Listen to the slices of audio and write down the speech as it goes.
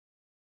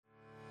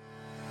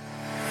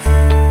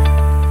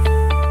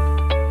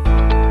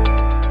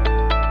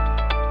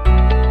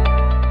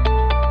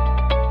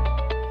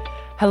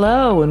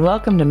Hello, and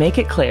welcome to Make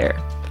It Clear,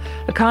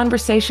 a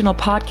conversational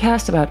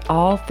podcast about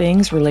all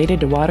things related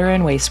to water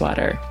and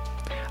wastewater.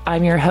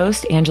 I'm your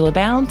host, Angela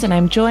Bounds, and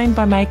I'm joined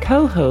by my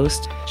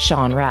co-host,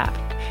 Sean Rapp.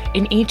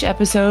 In each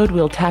episode,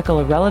 we'll tackle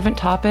a relevant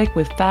topic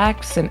with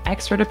facts and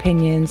expert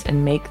opinions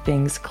and make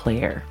things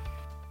clear.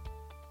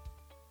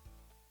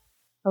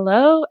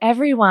 Hello,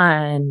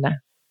 everyone.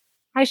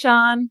 Hi,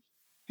 Sean.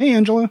 Hey,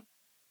 Angela.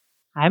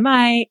 Hi,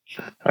 Mike.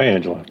 Hi,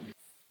 Angela.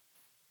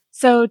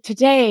 So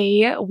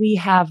today we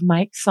have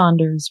Mike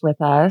Saunders with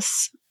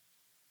us.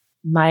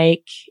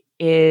 Mike,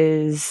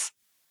 do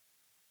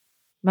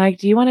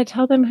you want to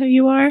tell them who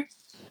you are?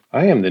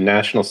 I am the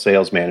National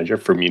Sales Manager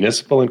for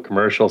Municipal and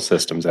Commercial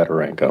Systems at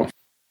Orenco.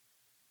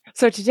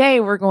 So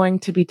today we're going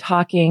to be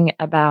talking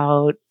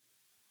about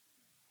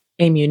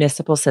a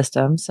municipal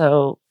system.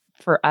 So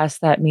for us,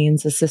 that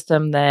means a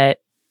system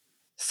that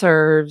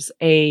serves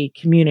a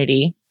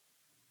community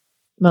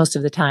most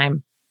of the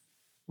time.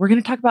 We're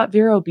going to talk about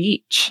Vero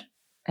Beach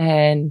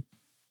and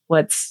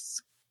what's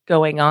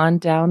going on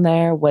down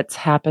there, what's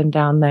happened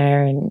down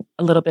there, and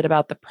a little bit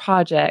about the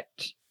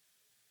project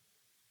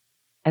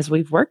as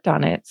we've worked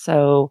on it.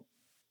 So,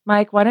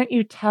 Mike, why don't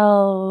you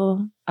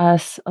tell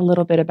us a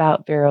little bit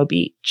about Vero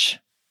Beach?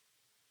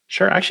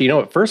 Sure.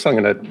 Actually, first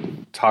I'm going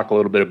to talk a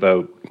little bit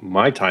about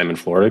my time in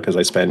Florida because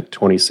I spent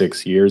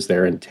 26 years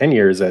there and 10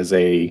 years as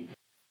a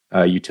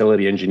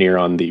utility engineer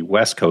on the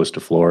west coast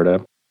of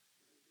Florida.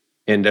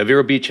 And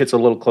Vero Beach hits a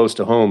little close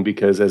to home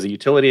because as a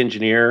utility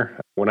engineer,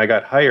 when I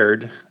got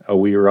hired,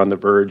 we were on the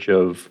verge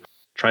of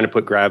trying to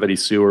put gravity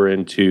sewer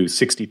into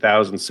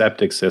 60,000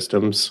 septic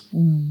systems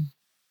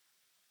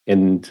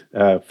and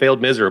failed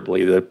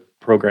miserably. The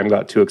program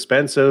got too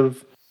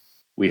expensive.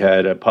 We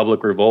had a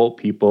public revolt,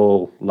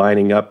 people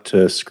lining up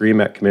to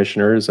scream at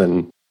commissioners.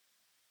 And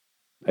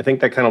I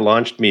think that kind of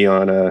launched me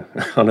on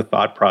a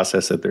thought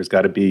process that there's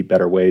got to be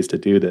better ways to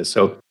do this.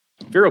 So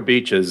Vero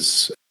Beach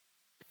is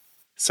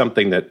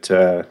something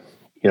that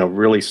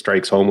really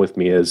strikes home with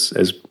me as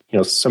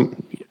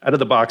some out of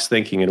the box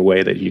thinking in a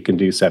way that you can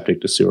do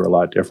septic to sewer a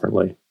lot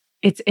differently.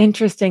 It's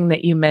interesting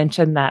that you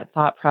mentioned that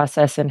thought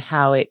process and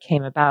how it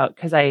came about,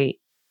 because I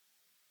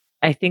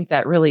think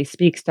that really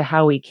speaks to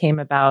how we came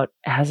about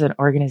as an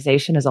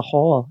organization as a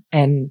whole,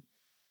 and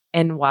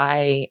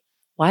why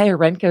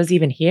Orenco's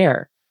even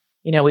here.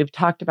 We've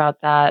talked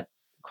about that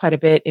quite a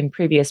bit in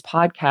previous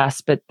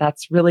podcasts, but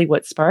that's really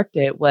what sparked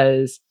it.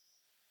 Was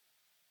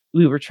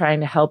we were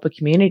trying to help a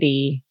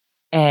community,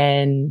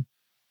 and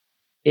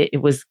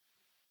it was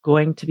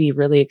going to be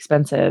really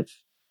expensive,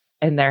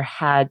 and there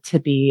had to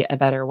be a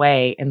better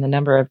way. And the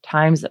number of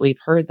times that we've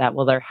heard that,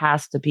 well, there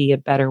has to be a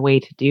better way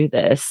to do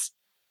this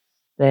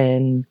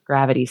than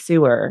gravity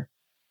sewer.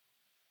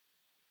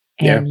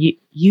 And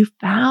you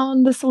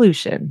found the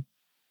solution.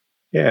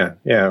 Yeah.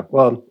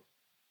 Well,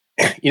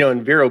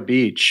 in Vero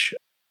Beach,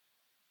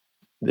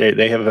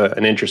 they have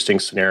an interesting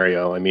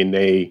scenario. I mean,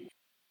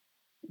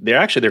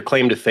 their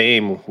claim to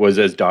fame was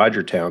as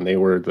Dodger Town. They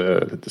were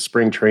the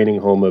spring training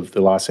home of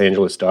the Los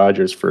Angeles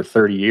Dodgers for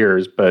 30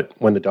 years. But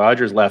when the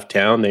Dodgers left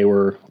town, they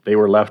were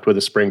left with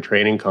a spring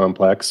training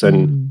complex,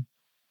 and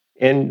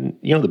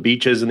the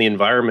beaches and the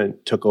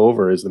environment took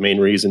over as the main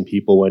reason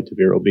people went to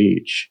Vero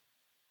Beach.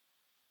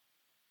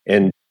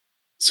 And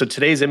so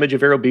today's image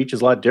of Vero Beach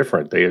is a lot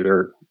different.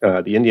 The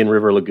Indian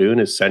River Lagoon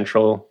is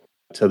central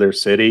to their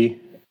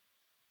city.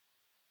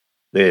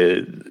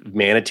 The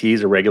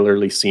manatees are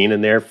regularly seen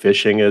in there.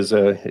 Fishing is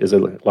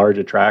a large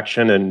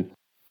attraction, and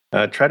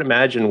try to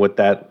imagine what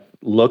that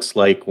looks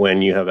like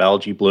when you have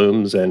algae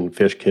blooms and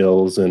fish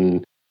kills,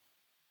 and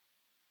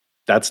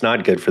that's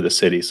not good for the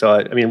city. So,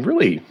 I mean,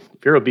 really,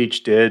 Vero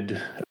Beach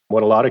did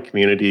what a lot of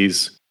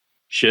communities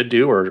should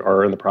do or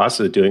are in the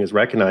process of doing, is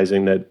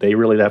recognizing that they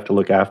really have to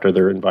look after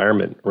their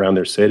environment around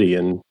their city,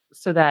 and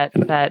so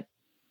that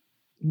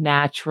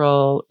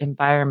natural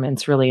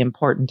environment's really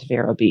important to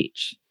Vero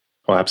Beach.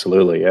 Oh,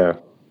 absolutely, yeah.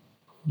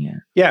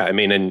 Yeah, I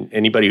mean, and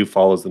anybody who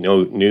follows the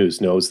news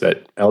knows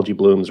that algae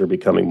blooms are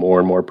becoming more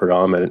and more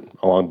predominant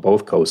along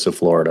both coasts of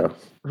Florida.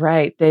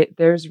 Right.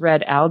 There's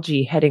red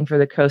algae heading for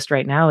the coast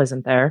right now,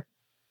 isn't there?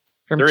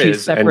 From there two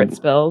separate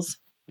spills.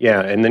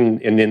 Yeah, and then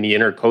in the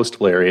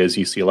intercoastal areas,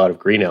 you see a lot of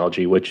green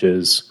algae, which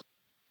is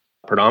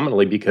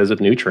predominantly because of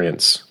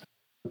nutrients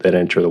that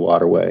enter the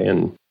waterway.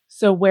 And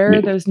so where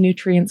are those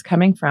nutrients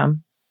coming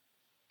from?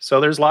 So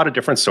there's a lot of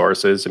different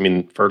sources. I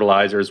mean,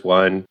 fertilizer is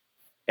one.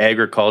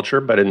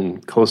 Agriculture, but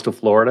in coastal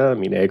Florida, I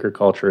mean,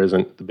 agriculture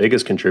isn't the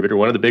biggest contributor.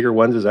 One of the bigger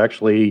ones is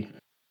actually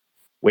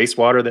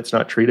wastewater that's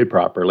not treated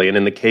properly. And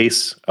in the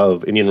case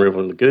of Indian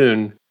River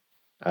Lagoon,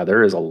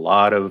 there is a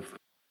lot of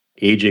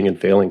aging and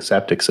failing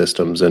septic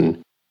systems.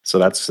 And so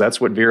that's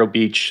what Vero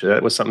Beach,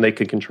 that was something they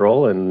could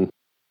control. And,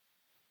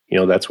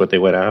 that's what they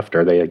went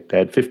after. They had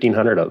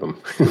 1,500 of them.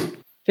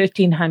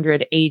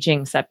 1,500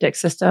 aging septic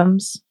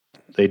systems?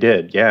 They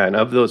did, yeah. And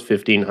of those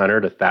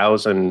 1,500,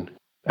 1,000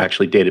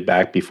 actually dated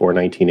back before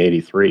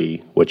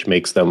 1983, which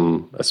makes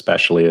them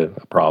especially a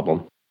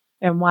problem.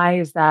 And why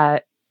is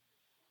that?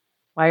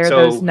 Why are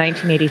those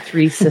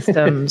 1983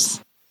 systems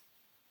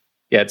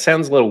Yeah, it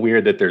sounds a little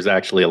weird that there's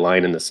actually a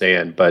line in the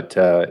sand, but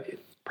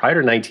prior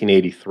to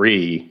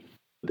 1983,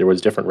 there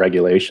was different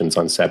regulations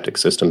on septic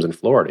systems in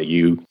Florida.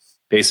 You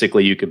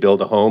could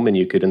build a home and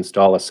you could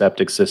install a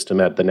septic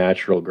system at the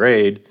natural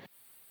grade.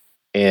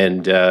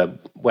 And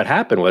what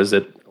happened was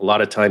that a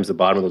lot of times the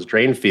bottom of those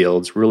drain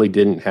fields really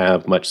didn't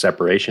have much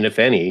separation, if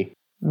any,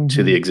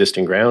 to the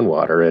existing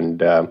groundwater.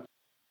 And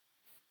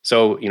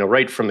so,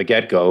 right from the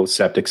get-go,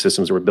 septic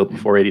systems that were built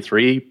before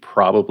 83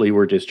 probably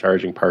were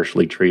discharging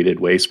partially treated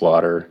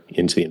wastewater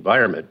into the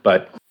environment.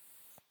 But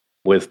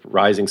with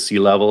rising sea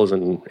levels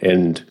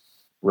and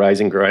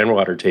rising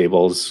groundwater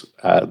tables,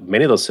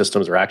 many of those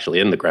systems are actually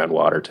in the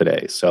groundwater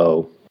today.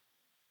 So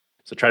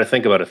try to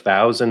think about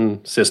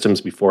 1,000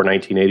 systems before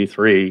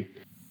 1983.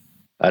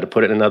 To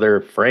put it in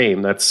another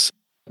frame, that's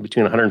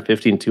between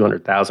 150 and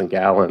 200,000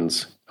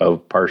 gallons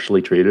of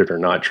partially treated or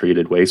not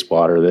treated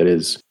wastewater that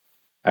is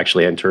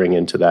actually entering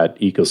into that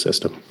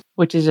ecosystem.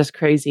 Which is just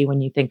crazy when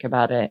you think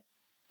about it.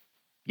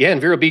 Yeah, and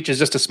Vero Beach is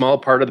just a small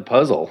part of the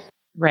puzzle.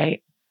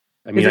 Right.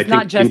 I mean, it's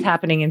not just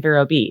happening in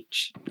Vero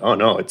Beach. Oh,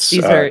 no.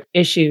 These are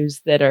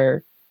issues that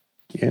are...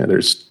 Yeah,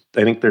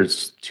 I think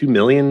there's 2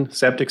 million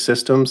septic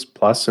systems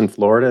plus in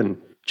Florida, and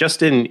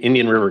just in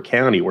Indian River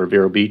County, where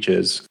Vero Beach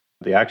is,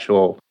 there's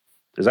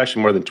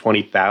actually more than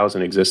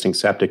 20,000 existing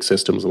septic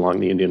systems along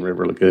the Indian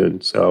River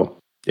Lagoon. So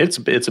it's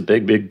a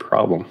big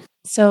problem.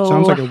 So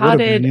like how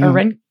did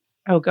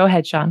Oh, go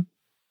ahead, Sean.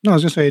 No, I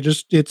was going to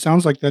say, it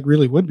sounds like that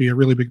really would be a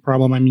really big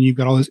problem. I mean, you've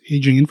got all this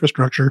aging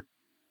infrastructure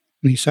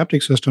and these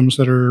septic systems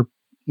that are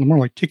more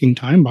like ticking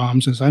time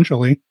bombs,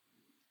 essentially.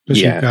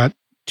 Because you've got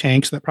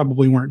tanks that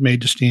probably weren't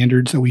made to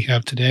standards that we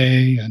have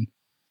today, and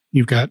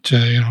you've got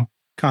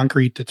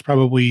concrete that's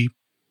probably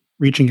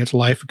reaching its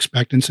life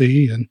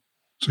expectancy, and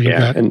so you've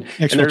got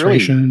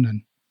exfiltration,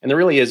 and there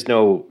really is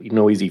no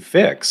easy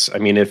fix. I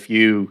mean,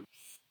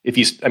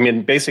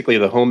 basically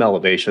the home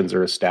elevations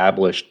are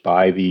established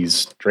by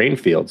these drain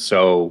fields.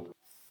 So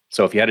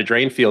if you had a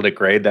drain field at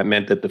grade, that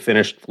meant that the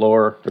finished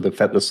floor or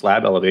the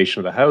slab elevation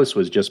of the house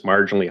was just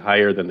marginally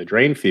higher than the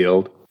drain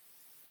field.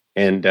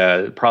 And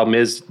the problem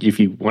is, if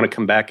you want to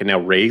come back and now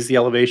raise the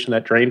elevation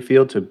of that drain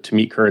field to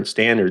meet current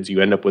standards,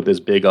 you end up with this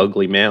big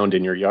ugly mound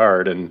in your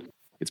yard. And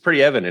it's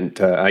pretty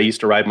evident. I used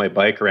to ride my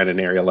bike around an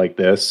area like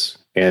this,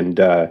 and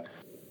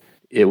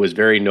it was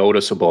very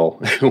noticeable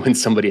when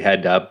somebody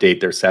had to update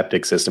their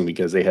septic system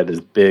because they had this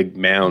big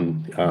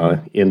mound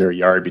in their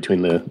yard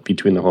between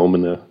the home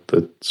and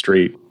the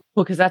street.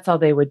 Well, because that's all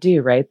they would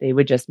do, right? They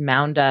would just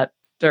mound up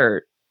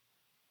dirt.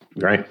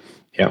 Right.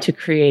 Yeah. To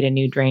create a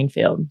new drain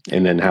field.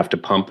 And then have to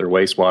pump their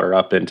wastewater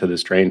up into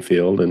this drain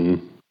field.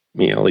 And,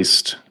 at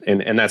least,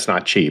 and that's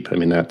not cheap. I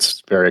mean,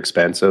 that's very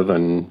expensive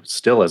and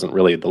still isn't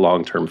really the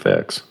long-term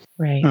fix.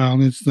 Right.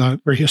 It's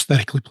not very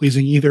aesthetically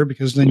pleasing either,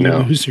 because then you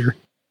lose your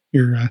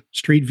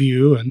street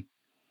view. And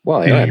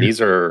well, yeah, these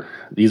are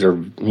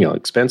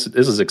expensive.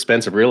 This is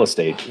expensive real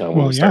estate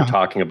when we start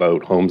talking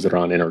about homes that are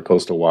on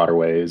intercoastal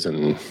waterways.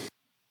 And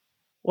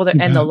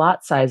and the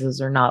lot sizes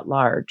are not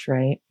large,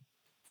 right?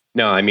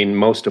 No, I mean,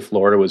 most of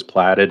Florida was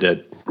platted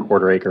at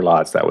quarter-acre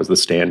lots. That was the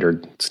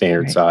standard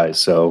size,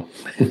 so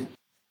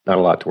not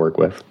a lot to work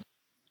with.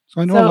 So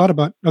I know a lot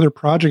about other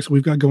projects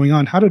we've got going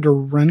on. How did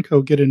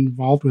Orenco get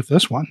involved with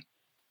this one?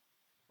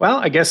 Well,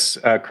 I guess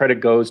credit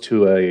goes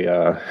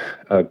to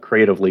a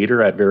creative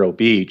leader at Vero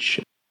Beach.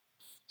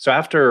 So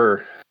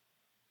after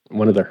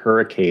one of the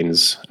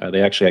hurricanes,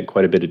 they actually had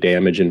quite a bit of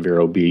damage in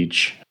Vero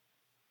Beach,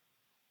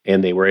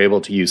 and they were able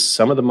to use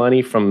some of the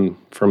money from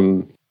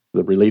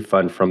the relief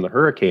fund from the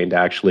hurricane to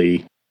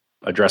actually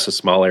address a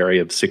small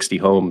area of 60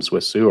 homes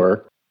with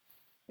sewer.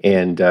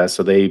 And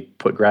so they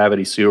put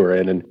gravity sewer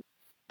in. And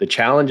the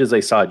challenges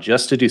they saw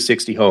just to do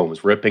 60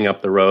 homes, ripping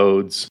up the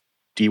roads,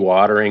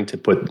 dewatering to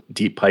put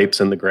deep pipes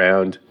in the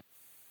ground.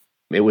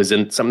 It was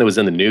something that was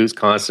in the news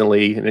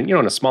constantly. And,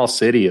 in a small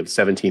city of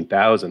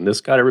 17,000,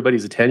 this got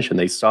everybody's attention.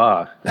 They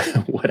saw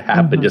what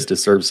happened just to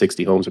serve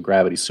 60 homes with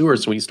gravity sewer.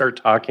 So when you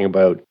start talking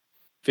about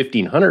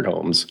 1,500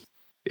 homes,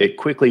 it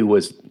quickly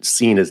was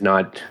seen as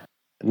not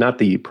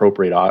the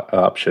appropriate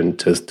option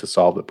to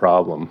solve the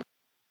problem.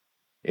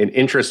 And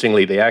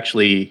interestingly, they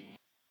actually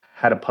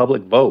had a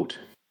public vote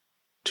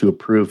to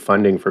approve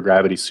funding for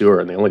gravity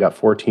sewer, and they only got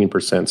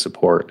 14%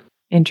 support.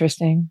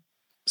 Interesting.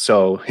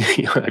 So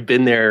I've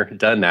been there,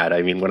 done that.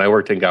 I mean, when I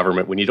worked in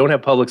government, when you don't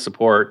have public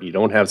support, you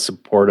don't have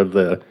support of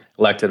the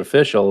elected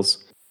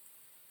officials,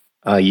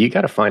 you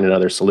got to find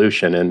another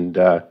solution. And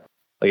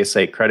like I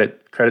say, credit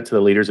to the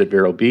leaders at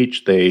Vero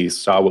Beach. They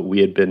saw what we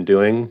had been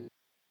doing,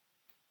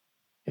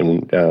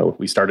 and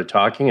we started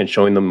talking and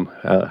showing them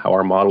how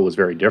our model was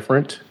very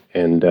different.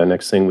 And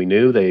next thing we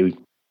knew, they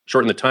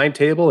shortened the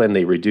timetable and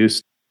they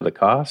reduced the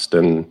cost,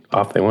 and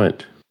off they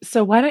went.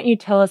 So why don't you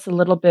tell us a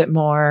little bit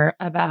more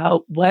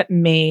about what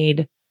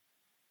made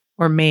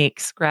or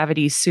makes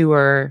gravity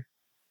sewer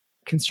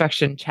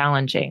construction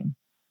challenging?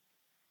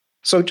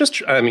 So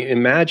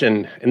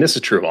imagine, and this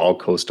is true of all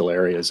coastal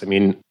areas. I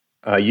mean,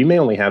 you may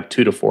only have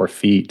 2 to 4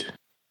 feet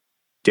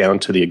down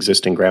to the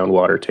existing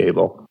groundwater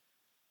table.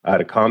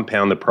 To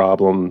compound the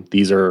problem,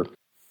 these are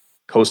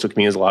coastal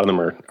communities, a lot of them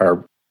are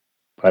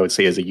what I would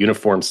say is a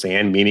uniform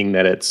sand, meaning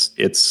that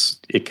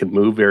it can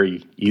move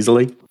very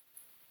easily.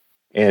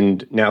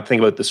 And now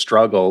think about the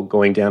struggle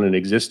going down an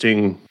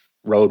existing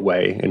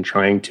roadway and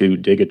trying to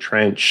dig a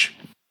trench,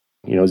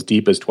 as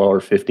deep as 12 or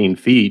 15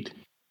 feet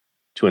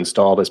to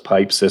install this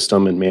pipe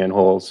system and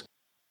manholes.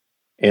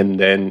 And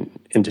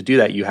to do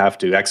that, you have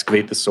to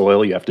excavate the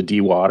soil, you have to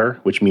dewater,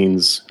 which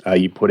means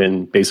you put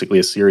in basically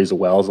a series of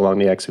wells along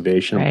the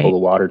excavation and pull the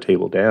water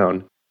table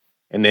down.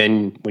 And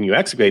then when you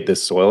excavate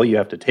this soil, you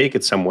have to take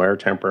it somewhere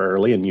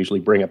temporarily and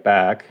usually bring it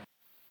back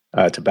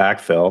to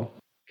backfill.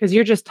 Because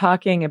you're just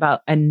talking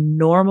about a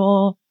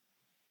normal,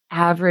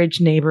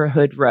 average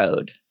neighborhood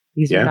road.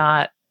 These are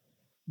not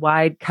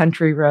wide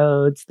country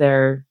roads.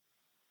 They're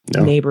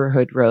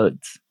neighborhood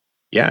roads.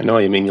 Yeah, no,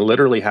 I mean, you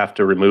literally have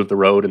to remove the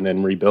road and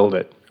then rebuild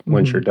it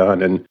once you're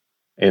done.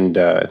 And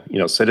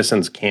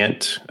citizens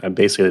can't,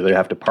 basically they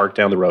have to park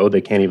down the road.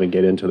 They can't even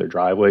get into their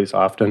driveways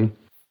often.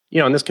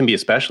 And this can be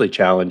especially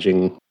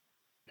challenging.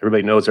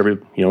 Everybody knows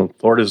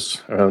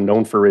Florida's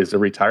known for a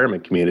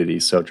retirement community.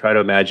 So try to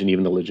imagine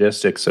even the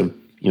logistics of,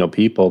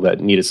 people that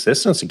need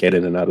assistance to get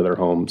in and out of their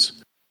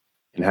homes.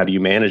 And how do you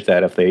manage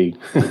that if they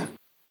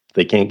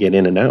they can't get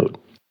in and out?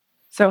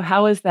 So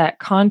how is that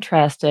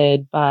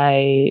contrasted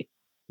by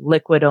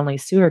liquid-only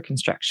sewer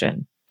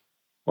construction?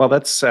 Well,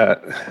 that's,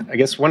 I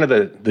guess, one of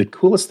the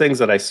coolest things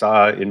that I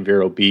saw in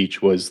Vero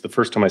Beach was the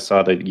first time I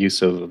saw the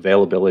use of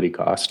availability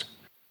cost.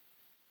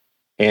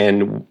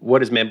 And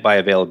what is meant by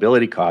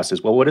availability cost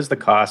is, well, what is the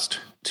cost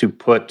to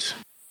put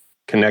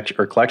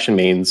collection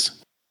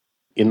mains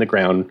in the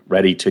ground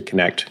ready to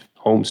connect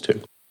homes to?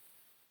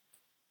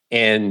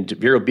 And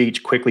Vero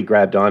Beach quickly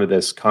grabbed onto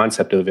this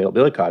concept of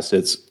availability cost.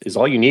 Is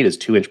all you need is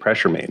 2-inch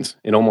pressure mains.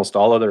 In almost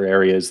all other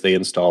areas, they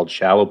installed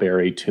shallow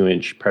bury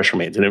 2-inch pressure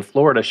mains. And in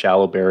Florida,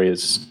 shallow bury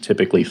is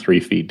typically 3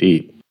 feet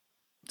deep.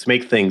 To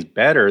make things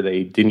better,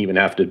 they didn't even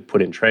have to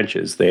put in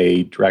trenches.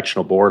 They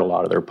directional bored a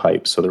lot of their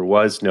pipes. So there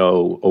was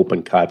no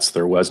open cuts.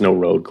 There was no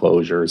road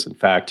closures. In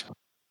fact,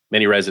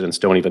 many residents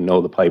don't even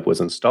know the pipe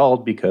was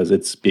installed because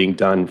it's being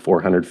done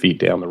 400 feet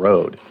down the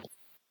road.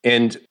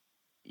 And,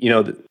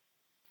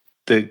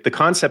 the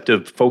concept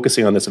of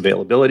focusing on this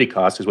availability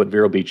cost is what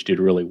Vero Beach did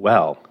really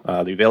well.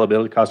 The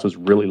availability cost was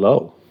really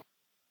low.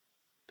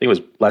 I think it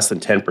was less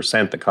than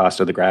 10% the cost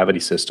of the gravity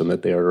system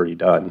that they had already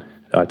done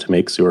to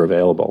make sewer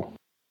available.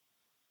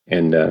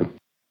 And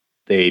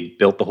they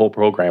built the whole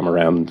program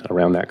around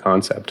that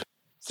concept.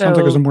 Sounds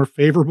like it was a more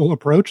favorable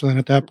approach then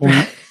at that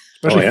point,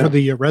 especially for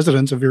the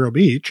residents of Vero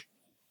Beach.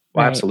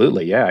 Well,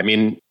 absolutely, yeah. I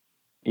mean,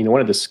 one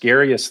of the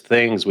scariest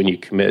things when you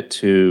commit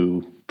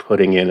to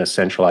putting in a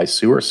centralized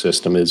sewer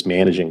system is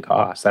managing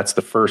costs. That's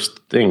the first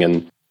thing.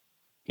 And,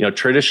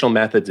 traditional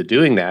methods of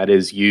doing that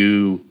is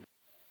you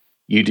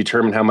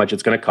determine how much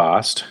it's going to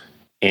cost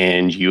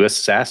and you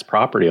assess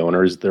property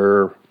owners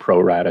their pro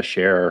rata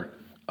share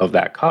of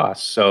that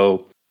cost.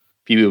 So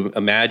if you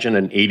imagine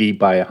an 80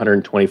 by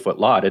 120 foot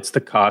lot, it's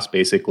the cost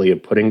basically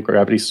of putting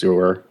gravity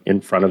sewer in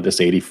front of this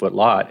 80-foot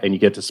lot, and you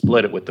get to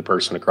split it with the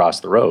person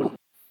across the road.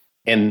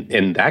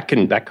 And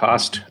that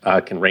cost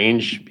can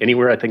range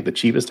anywhere. I think the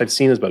cheapest I've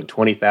seen is about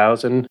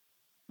 $20,000,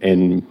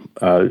 and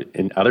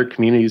in other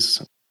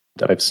communities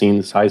that I've seen,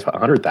 the size of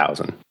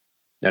 $100,000.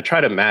 Now,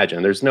 try to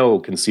imagine there's no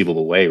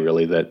conceivable way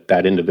really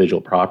that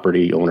individual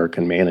property owner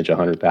can manage a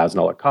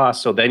 $100,000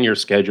 cost. So then your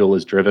schedule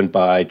is driven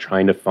by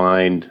trying to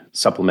find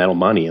supplemental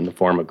money in the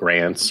form of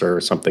grants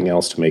or something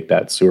else to make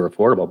that sewer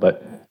affordable.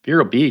 But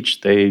Vero Beach,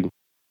 they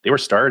were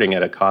starting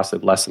at a cost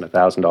of less than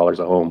 $1,000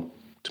 a home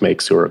to make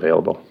sewer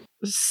available.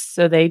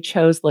 So they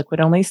chose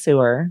liquid-only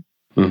sewer.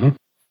 Mm-hmm.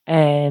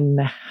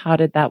 And how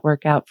did that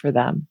work out for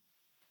them?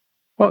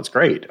 Well, it's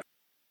great.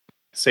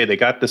 Say they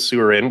got the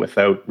sewer in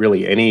without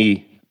really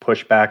any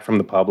pushback from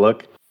the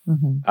public.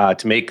 Mm-hmm.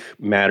 To make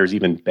matters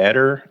even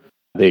better,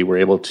 they were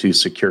able to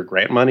secure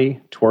grant money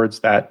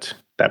towards that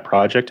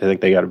project. I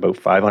think they got about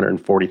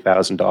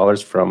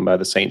 $540,000 from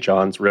the St.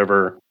 Johns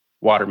River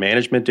Water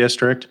Management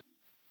District.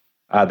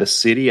 The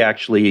city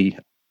actually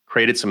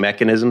created some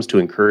mechanisms to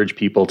encourage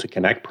people to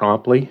connect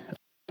promptly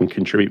and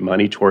contribute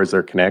money towards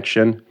their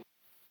connection.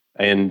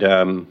 And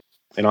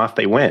off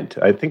they went.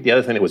 I think the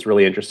other thing that was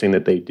really interesting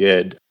that they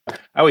did,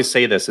 I always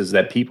say this, is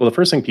that the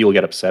first thing people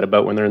get upset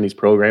about when they're in these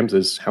programs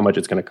is how much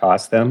it's going to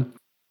cost them.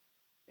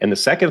 And the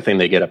second thing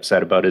they get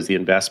upset about is the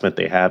investment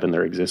they have in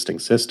their existing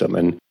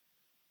system.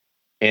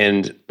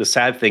 And the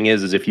sad thing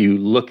is if you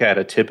look at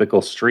a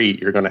typical street,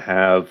 you're going to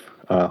have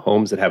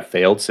homes that have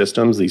failed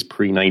systems, these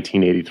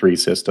pre-1983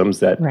 systems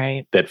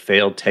that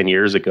failed 10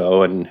 years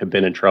ago and have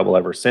been in trouble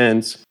ever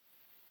since.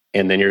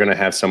 And then you're going to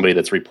have somebody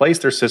that's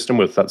replaced their system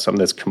with something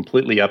that's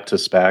completely up to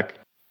spec.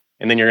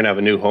 And then you're going to have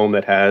a new home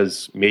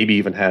that maybe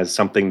even has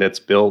something that's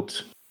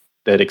built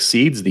that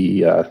exceeds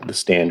the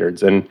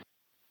standards. And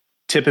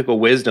typical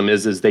wisdom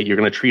is that you're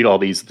going to treat all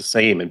these the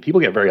same. And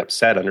people get very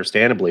upset,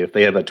 understandably, if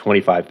they have a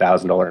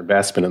 $25,000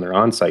 investment in their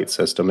on-site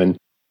system. And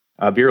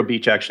Vero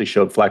Beach actually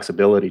showed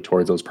flexibility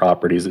towards those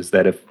properties, is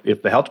that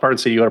if the health department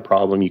said you had a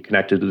problem, you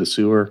connected to the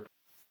sewer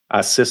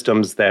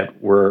systems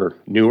that were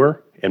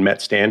newer and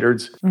met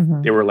standards,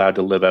 they were allowed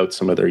to live out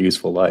some of their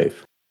useful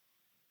life.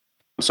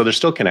 So they're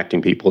still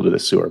connecting people to the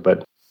sewer.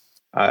 But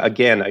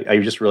again, I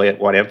just really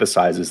want to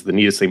emphasize is the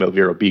neatest thing about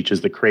Vero Beach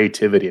is the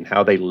creativity and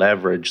how they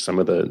leverage some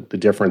of the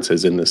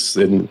differences in this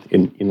in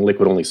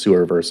liquid-only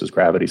sewer versus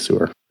gravity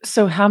sewer.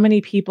 So how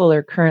many people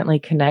are currently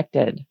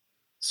connected?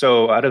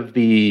 So out of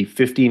the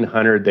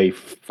 1,500 they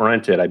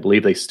fronted, I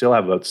believe they still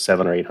have about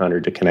 700 or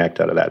 800 to connect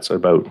out of that. So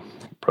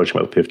approaching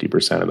about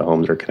 50% of the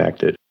homes are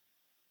connected.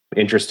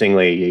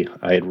 Interestingly,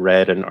 I had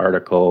read an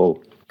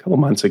article a couple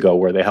months ago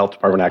where the health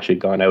department actually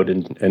had gone out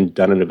and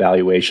done an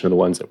evaluation of the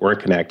ones that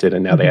weren't connected,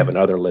 and now they have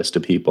another list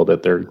of people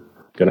that they're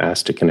going to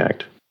ask to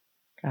connect.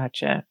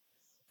 Gotcha.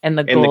 And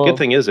the good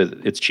thing is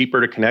it's cheaper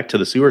to connect to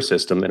the sewer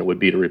system than it would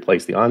be to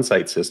replace the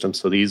on-site system.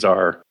 So these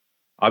are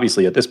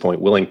obviously at this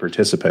point willing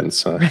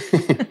participants.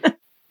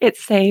 It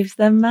saves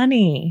them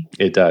money.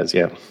 It does,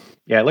 yeah.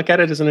 Yeah, look at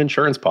it as an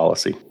insurance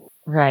policy.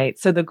 Right.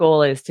 So the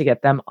goal is to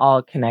get them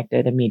all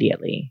connected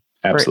immediately.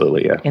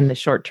 Absolutely, yeah. In the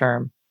short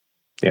term.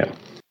 Yeah.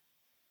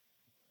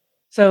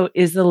 So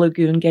is the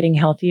lagoon getting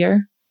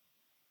healthier?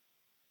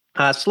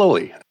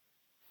 Slowly.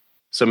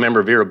 So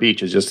remember, Vero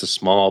Beach is just a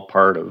small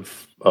part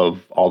of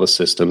all the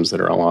systems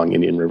that are along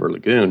Indian River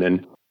Lagoon.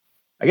 And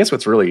I guess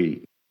what's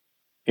really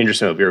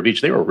interesting about Vero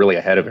Beach, they were really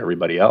ahead of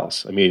everybody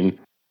else. I mean,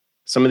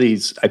 some of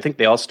these, I think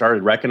they all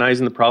started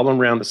recognizing the problem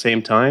around the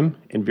same time.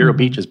 And Vero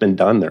Beach has been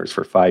done there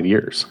for 5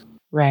 years.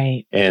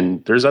 Right.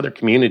 And there's other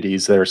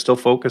communities that are still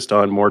focused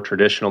on more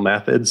traditional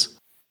methods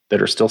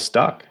that are still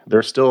stuck.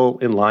 They're still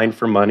in line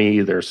for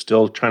money. They're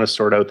still trying to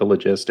sort out the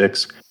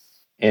logistics.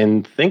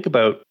 And think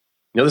about,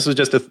 this was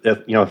just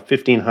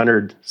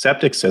 1,500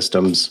 septic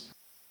systems,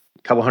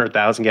 a couple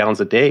 100,000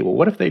 gallons a day. Well,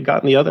 what if they'd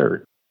gotten the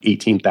other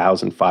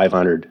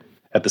 18,500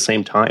 at the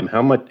same time?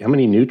 How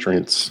many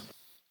nutrients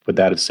would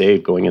that have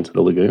saved going into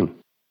the lagoon?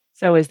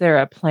 So is there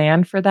a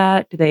plan for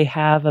that? Do they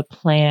have a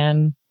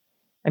plan?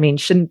 I mean,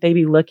 shouldn't they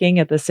be looking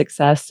at the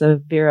success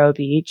of Vero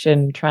Beach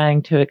and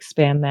trying to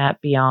expand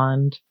that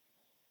beyond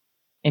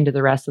into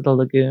the rest of the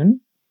lagoon?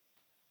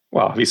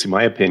 Well, obviously,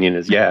 my opinion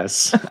is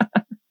yes.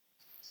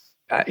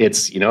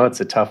 It's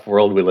a tough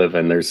world we live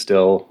in. There's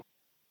still,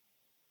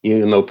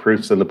 even though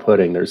proof's in the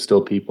pudding, there's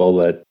still people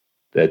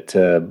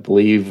that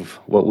believe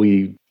what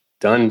we've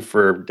done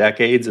for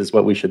decades is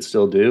what we should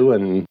still do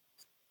and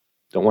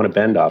don't want to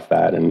bend off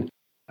that. And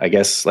I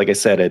guess, like I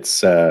said,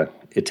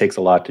 it takes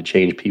a lot to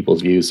change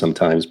people's views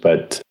sometimes,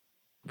 but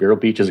Vero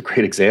Beach is a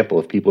great example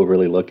if people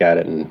really look at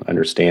it and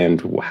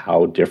understand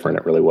how different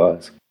it really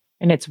was.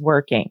 And it's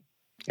working.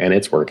 And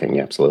it's working,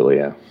 absolutely,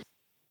 yeah.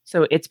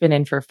 So it's been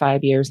in for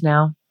 5 years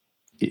now?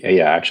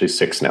 Yeah, actually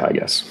 6 now, I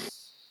guess.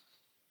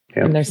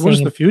 Yeah. What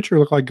does the future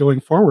look like going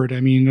forward? I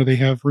mean, do they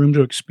have room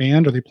to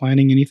expand? Are they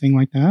planning anything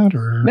like that?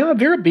 Or no,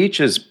 Vero Beach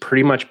is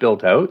pretty much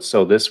built out.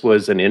 So this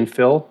was an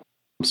infill.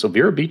 So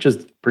Vero Beach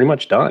is pretty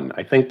much done.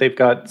 I think they've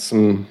got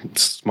some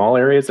small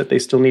areas that they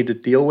still need to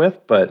deal with,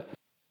 but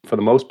for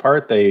the most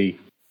part, they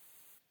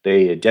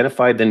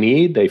identified the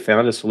need, they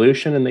found a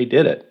solution, and they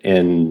did it.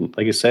 And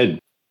like I said,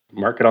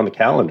 mark it on the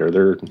calendar.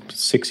 They're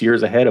 6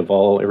 years ahead of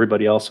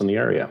everybody else in the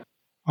area.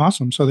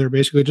 Awesome. So they're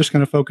basically just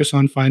going to focus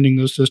on finding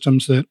those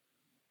systems that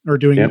are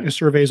doing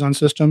surveys on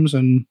systems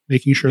and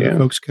making sure that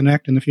folks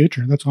connect in the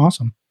future. That's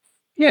awesome.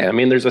 Yeah, I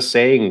mean, there's a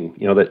saying,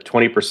 that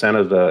 20%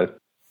 of the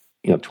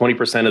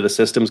 20% of the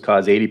systems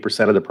cause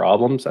 80% of the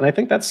problems. And I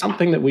think that's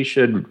something that we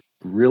should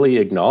really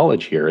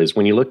acknowledge here is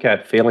when you look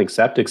at failing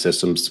septic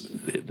systems,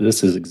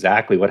 this is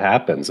exactly what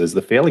happens is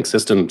the failing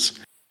systems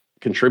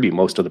contribute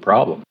most of the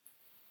problem.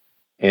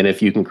 And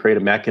if you can create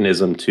a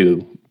mechanism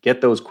to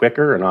get those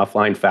quicker and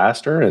offline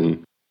faster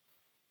and,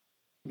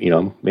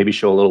 maybe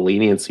show a little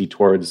leniency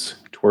towards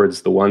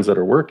the ones that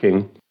are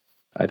working,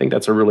 I think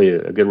that's a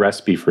good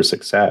recipe for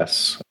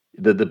success.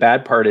 The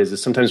bad part is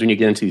sometimes when you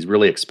get into these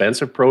really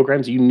expensive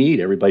programs, you need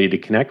everybody to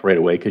connect right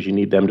away because you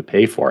need them to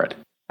pay for it.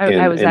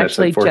 I was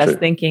actually just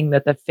thinking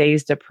that the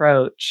phased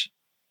approach,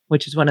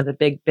 which is one of the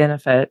big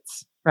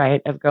benefits,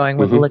 right, of going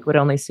with a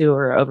liquid-only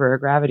sewer over a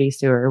gravity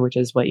sewer, which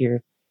is what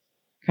you're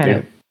kind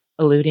of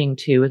alluding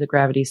to. With a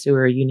gravity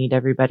sewer, you need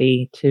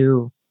everybody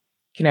to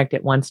connect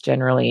at once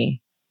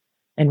generally.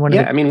 And one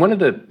of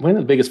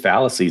the biggest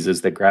fallacies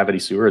is that gravity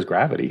sewer is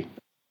gravity.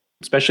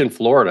 Especially in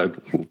Florida.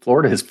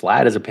 Florida is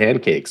flat as a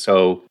pancake,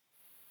 so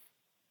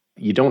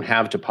you don't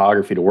have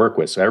topography to work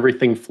with. So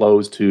everything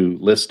flows to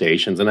lift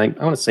stations. And I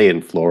want to say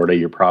in Florida,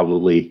 you're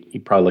probably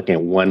looking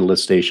at one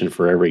lift station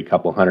for every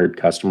couple hundred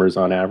customers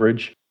on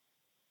average.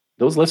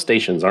 Those lift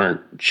stations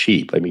aren't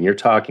cheap. I mean, you're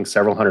talking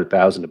several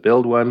 $100,000 to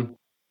build one.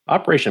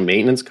 Operation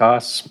maintenance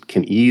costs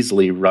can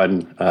easily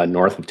run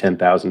north of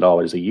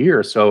 $10,000 a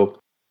year. So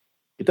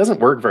it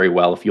doesn't work very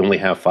well if you only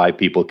have 5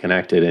 people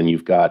connected and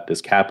you've got this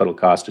capital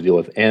cost to deal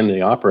with and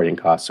the operating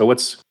cost. So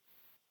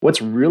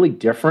what's really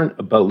different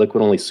about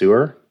liquid-only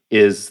sewer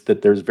is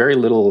that there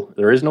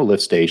is no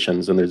lift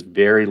stations and there's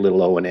very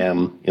little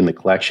O&M in the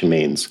collection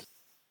mains.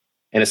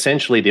 And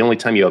essentially the only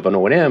time you have an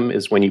O&M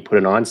is when you put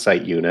an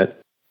on-site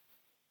unit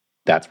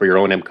that's where your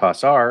O&M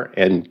costs are.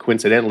 And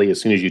coincidentally, as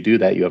soon as you do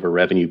that, you have a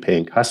revenue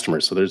paying customer.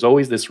 So there's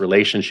always this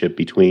relationship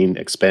between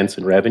expense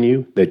and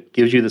revenue that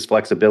gives you this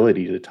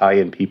flexibility to tie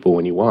in people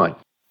when you want.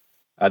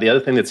 The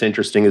other thing that's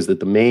interesting is that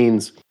the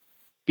mains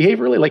behave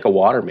really like a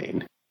water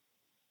main.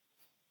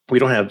 We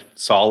don't have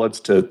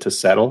solids to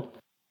settle.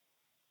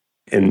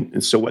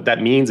 And so what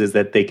that means is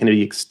that they can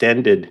be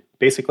extended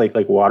basically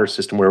like a water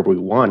system wherever we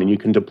want, and you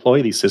can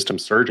deploy these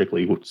systems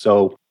surgically.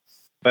 So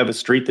if I have a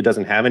street that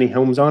doesn't have any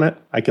homes on it,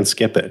 I can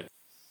skip it.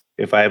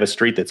 If I have a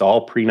street that's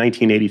all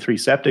pre-1983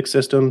 septic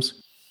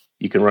systems,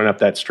 you can run up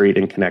that street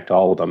and connect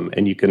all of them,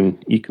 and you can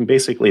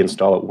basically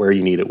install it where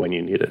you need it when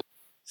you need it.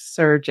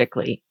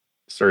 Surgically.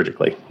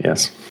 Surgically,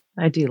 yes.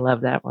 I do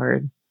love that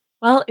word.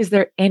 Well, is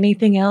there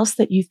anything else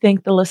that you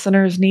think the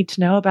listeners need to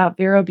know about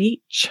Vero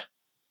Beach?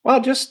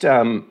 Well, just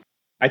I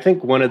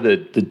think one of the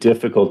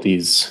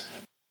difficulties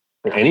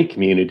for any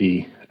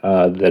community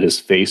that is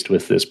faced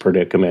with this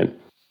predicament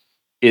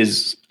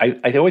is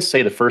I always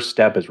say the first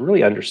step is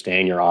really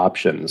understand your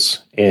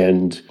options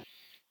and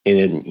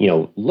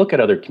look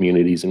at other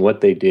communities and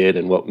what they did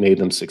and what made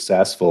them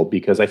successful.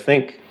 Because I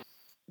think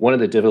one of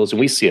the difficulties, and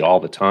we see it all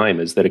the time,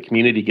 is that a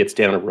community gets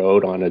down a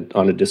road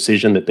on a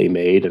decision that they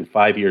made, and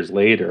 5 years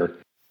later,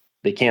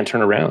 they can't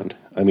turn around.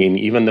 I mean,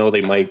 even though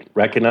they might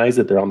recognize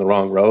that they're on the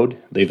wrong road,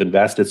 they've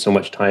invested so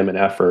much time and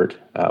effort.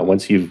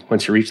 Once you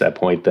reach that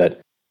point,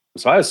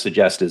 so I would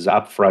suggest is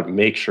upfront,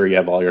 make sure you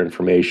have all your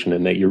information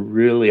and that you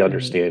really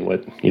understand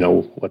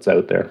what's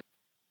out there.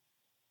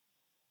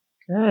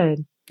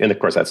 Good. And of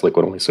course, that's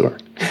liquid only sewer.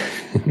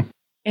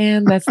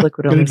 And that's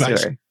liquid only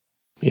sewer.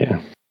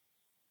 Yeah.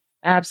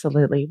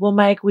 Absolutely. Well,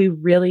 Mike, we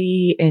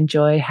really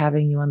enjoy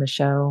having you on the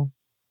show.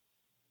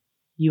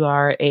 You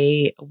are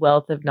a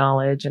wealth of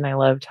knowledge, and I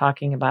love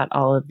talking about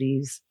all of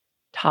these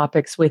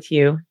topics with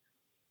you.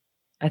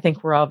 I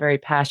think we're all very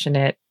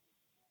passionate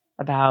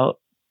about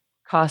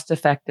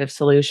cost-effective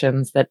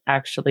solutions that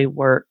actually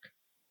work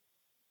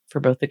for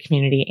both the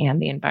community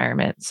and the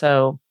environment.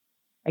 So,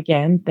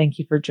 again, thank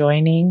you for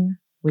joining.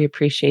 We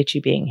appreciate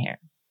you being here.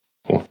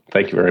 Well,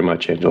 thank you very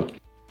much, Angel.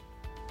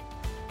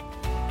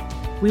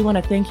 We want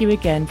to thank you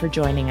again for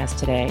joining us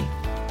today.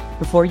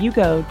 Before you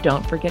go,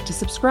 don't forget to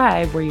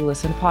subscribe where you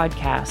listen to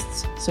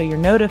podcasts so you're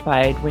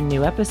notified when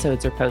new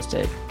episodes are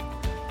posted.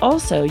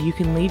 Also, you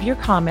can leave your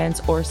comments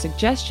or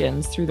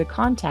suggestions through the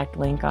contact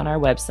link on our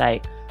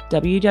website,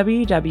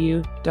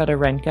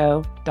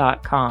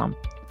 www.orenco.com.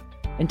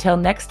 Until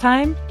next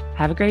time,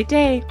 have a great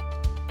day.